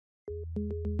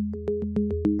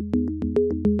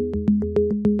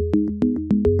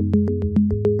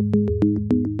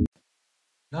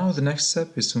Now the next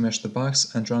step is to mesh the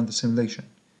box and run the simulation.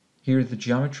 Here the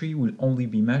geometry will only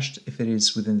be meshed if it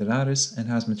is within the lattice and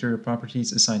has material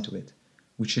properties assigned to it,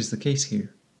 which is the case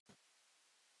here.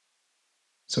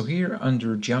 So here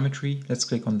under geometry, let's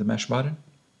click on the mesh button,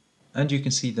 and you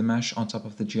can see the mesh on top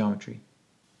of the geometry.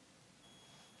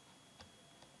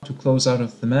 To close out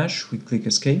of the mesh, we click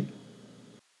escape,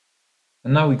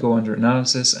 and now we go under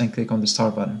analysis and click on the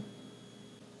star button.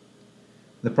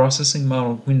 The processing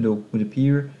model window will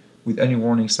appear with any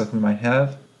warnings that we might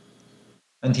have,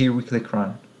 and here we click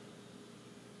run.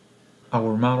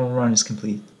 Our model run is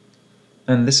complete,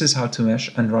 and this is how to mesh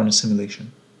and run a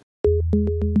simulation.